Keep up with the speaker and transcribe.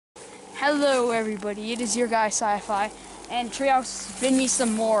Hello everybody, it is your guy Syfy, and Treehouse, spin me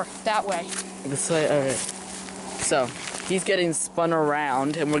some more that way. This way, alright. So, he's getting spun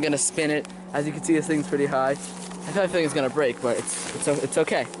around, and we're gonna spin it. As you can see, this thing's pretty high. I feel like it's gonna break, but it's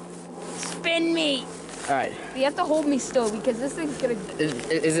okay. Spin me! Alright. You have to hold me still, because this thing's gonna...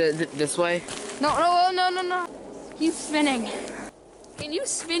 Is it this way? No. Keep spinning. Can you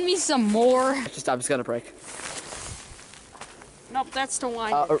spin me some more? Just stop, it's gonna break. Nope, that's the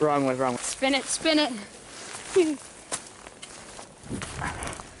line. Wrong way. Spin it. Put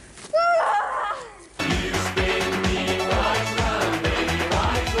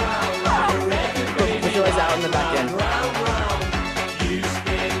your legs out in the back end.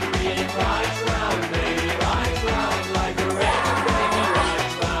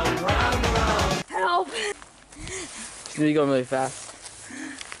 Help! It's gonna be going really fast.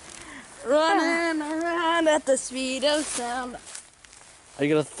 Running around at the speed of sound. Are you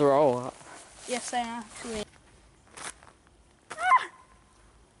gonna throw up? Yes, I am. Actually.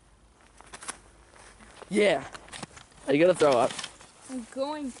 Yeah. Are you gonna throw up? I'm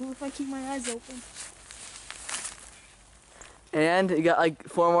going to if I keep my eyes open. And you got like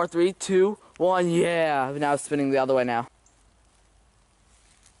 4 more, 3, 2, 1, yeah. Now it's spinning the other way now.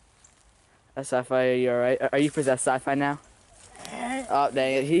 Syfy, are you alright? Are you possessed, Syfy, now? Oh,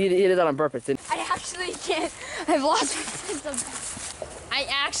 dang it. He did that on purpose. I actually can't. I've lost my sense of... I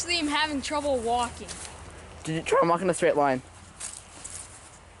actually am having trouble walking. Did you try and walk in a straight line?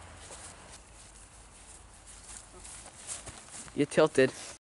 You tilted.